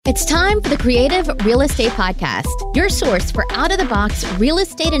It's time for the Creative Real Estate Podcast, your source for out-of-the-box real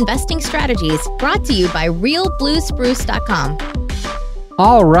estate investing strategies, brought to you by realbluespruce.com.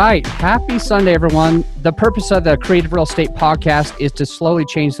 All right. Happy Sunday, everyone. The purpose of the Creative Real Estate Podcast is to slowly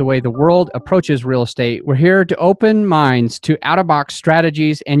change the way the world approaches real estate. We're here to open minds to out-of-box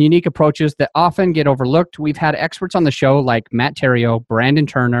strategies and unique approaches that often get overlooked. We've had experts on the show like Matt Theriault, Brandon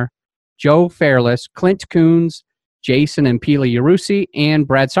Turner, Joe Fairless, Clint Coons, Jason and Pila Yarusi, and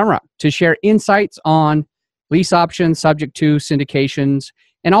Brad Summerup to share insights on lease options, subject to syndications,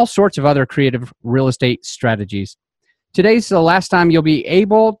 and all sorts of other creative real estate strategies. Today's the last time you'll be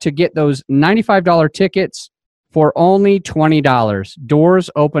able to get those $95 tickets for only $20. Doors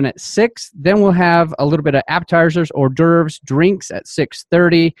open at 6. Then we'll have a little bit of appetizers, hors d'oeuvres, drinks at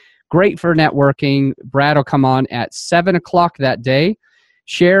 6:30. Great for networking. Brad will come on at 7 o'clock that day.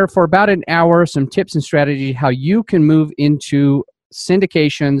 Share for about an hour some tips and strategy how you can move into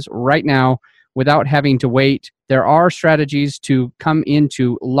syndications right now without having to wait. There are strategies to come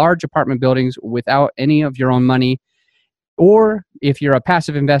into large apartment buildings without any of your own money, or if you're a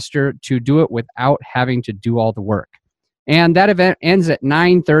passive investor, to do it without having to do all the work. And that event ends at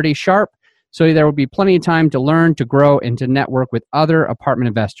 9:30 sharp, so there will be plenty of time to learn, to grow, and to network with other apartment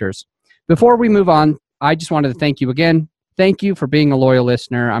investors. Before we move on, I just wanted to thank you again. Thank you for being a loyal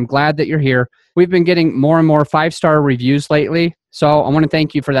listener. I'm glad that you're here. We've been getting more and more 5-star reviews lately, so I want to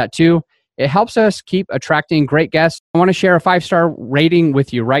thank you for that too. It helps us keep attracting great guests. I want to share a 5-star rating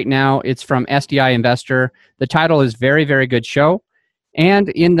with you right now. It's from SDI Investor. The title is Very, Very Good Show. And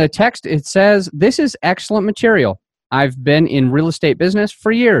in the text, it says, "This is excellent material. I've been in real estate business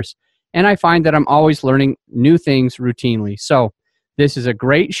for years, and I find that I'm always learning new things routinely." So this is a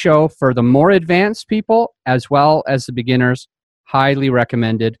great show for the more advanced people as well as the beginners. Highly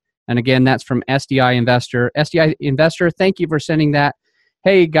recommended. And again, that's from SDI Investor. SDI Investor, thank you for sending that.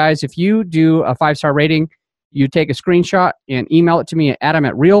 Hey guys, if you do a 5-star rating, you take a screenshot and email it to me at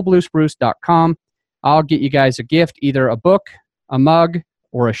adam@realbluespruce.com. I'll get you guys a gift, either a book, a mug,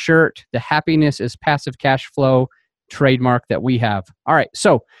 or a shirt. The Happiness is Passive Cash Flow trademark that we have. All right,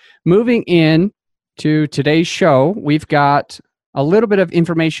 so moving in to today's show, we've got a little bit of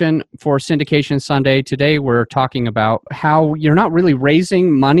information for Syndication Sunday. Today, we're talking about how you're not really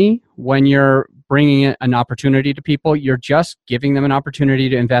raising money when you're bringing in an opportunity to people. You're just giving them an opportunity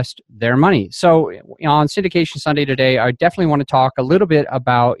to invest their money. So on Syndication Sunday today, I definitely want to talk a little bit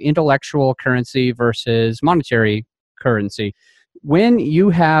about intellectual currency versus monetary currency. When you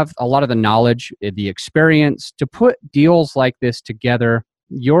have a lot of the knowledge, the experience to put deals like this together,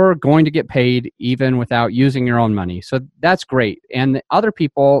 you're going to get paid even without using your own money. So that's great. And the other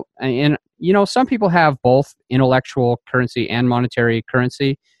people, and you know, some people have both intellectual currency and monetary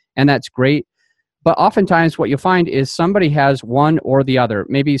currency, and that's great. But oftentimes what you'll find is somebody has one or the other.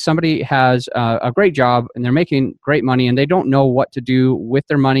 Maybe somebody has a great job and they're making great money and they don't know what to do with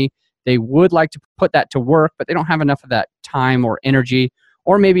their money. They would like to put that to work, but they don't have enough of that time or energy,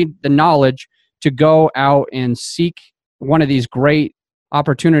 or maybe the knowledge to go out and seek one of these great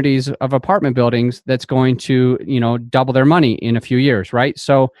opportunities of apartment buildings that's going to, you know, double their money in a few years, right?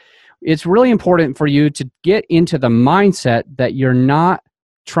 So it's really important for you to get into the mindset that you're not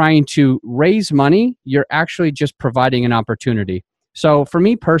trying to raise money, you're actually just providing an opportunity. So for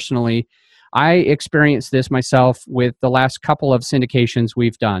me personally, I experienced this myself with the last couple of syndications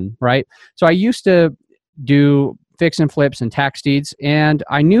we've done, right? So I used to do fix and flips and tax deeds, and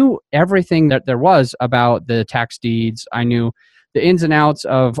I knew everything that there was about the tax deeds. I knew the ins and outs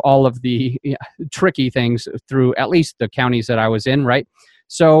of all of the tricky things through at least the counties that I was in, right?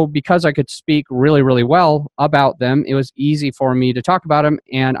 So because I could speak really, really well about them, it was easy for me to talk about them,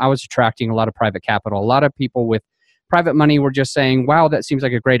 and I was attracting a lot of private capital. A lot of people with private money were just saying, wow, that seems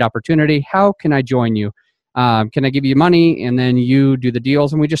like a great opportunity. How can I join you? Can I give you money and then you do the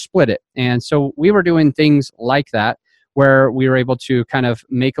deals and we just split it? And so we were doing things like that, where we were able to kind of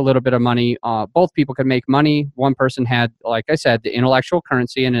make a little bit of money. Both people could make money. One person had, like I said, the intellectual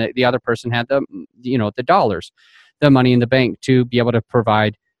currency, and the other person had the dollars, the money in the bank to be able to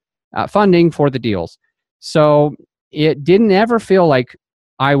provide funding for the deals. So it didn't ever feel like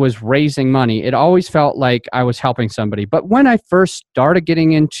I was raising money. It always felt like I was helping somebody. But when I first started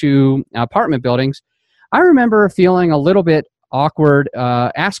getting into apartment buildings, I remember feeling a little bit awkward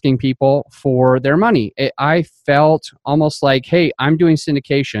asking people for their money. I felt almost like, hey, I'm doing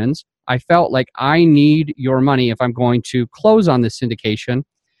syndications. I felt like I need your money if I'm going to close on this syndication.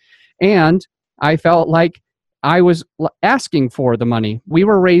 And I felt like I was asking for the money. We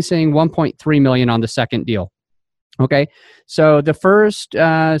were raising $1.3 million on the second deal. Okay, so the first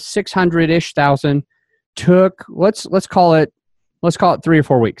 600-ish thousand took, let's call it let's call it 3 or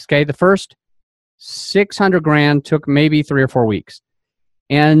 4 weeks. Okay. The first 600 grand took maybe 3 or 4 weeks.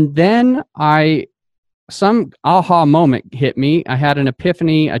 And then some aha moment hit me. I had an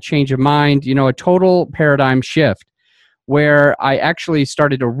epiphany, a change of mind, a total paradigm shift where I actually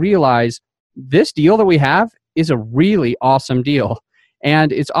started to realize this deal that we have is a really awesome deal.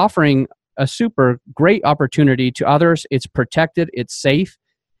 And it's offering a super great opportunity to others. It's protected, it's safe.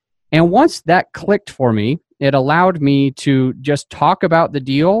 And once that clicked for me, it allowed me to just talk about the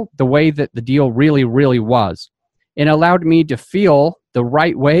deal the way that the deal really, really was. It allowed me to feel the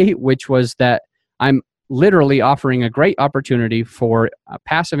right way, which was that I'm literally offering a great opportunity for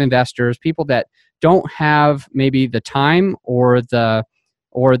passive investors, people that don't have maybe the time or the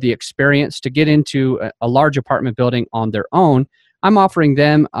experience to get into a large apartment building on their own. I'm offering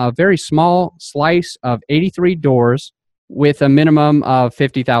them a very small slice of 83 doors with a minimum of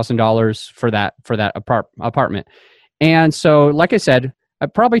 $50,000 for that apartment. And so, like I said,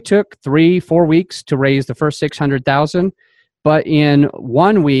 it probably took 3-4 weeks to raise the first $600,000, but in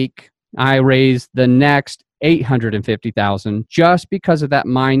 1 week, I raised the next $850,000 just because of that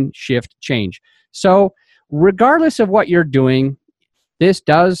mind shift change. So regardless of what you're doing, this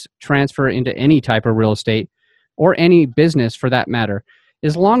does transfer into any type of real estate or any business for that matter.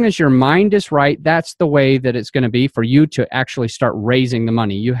 As long as your mind is right, that's the way that it's going to be for you to actually start raising the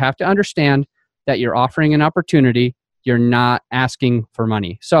money. You have to understand that you're offering an opportunity. You're not asking for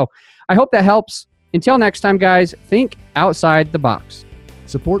money. So I hope that helps. Until next time, guys, think outside the box.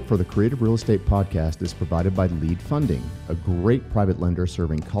 Support for the Creative Real Estate Podcast is provided by Lead Funding, a great private lender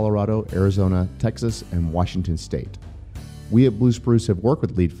serving Colorado, Arizona, Texas, and Washington State. We at Blue Spruce have worked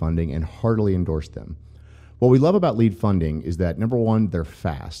with Lead Funding and heartily endorse them. What we love about Lead Funding is that, number one, they're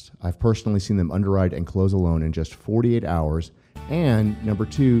fast. I've personally seen them underwrite and close a loan in just 48 hours. And number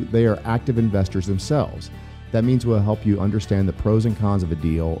two, they are active investors themselves. That means we'll help you understand the pros and cons of a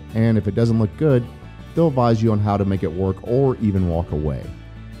deal, and if it doesn't look good, they'll advise you on how to make it work or even walk away.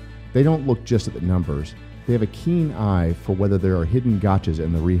 They don't look just at the numbers. They have a keen eye for whether there are hidden gotchas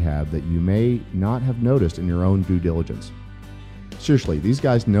in the rehab that you may not have noticed in your own due diligence. Seriously, these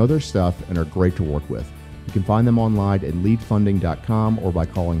guys know their stuff and are great to work with. You can find them online at leadfunding.com or by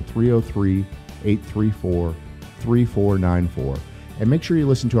calling 303-834-3494. And make sure you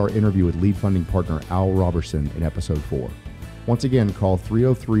listen to our interview with Lead Funding partner Al Robertson in episode 4. Once again, call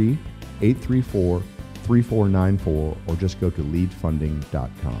 303-834-3494 or just go to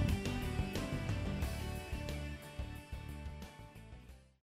leadfunding.com.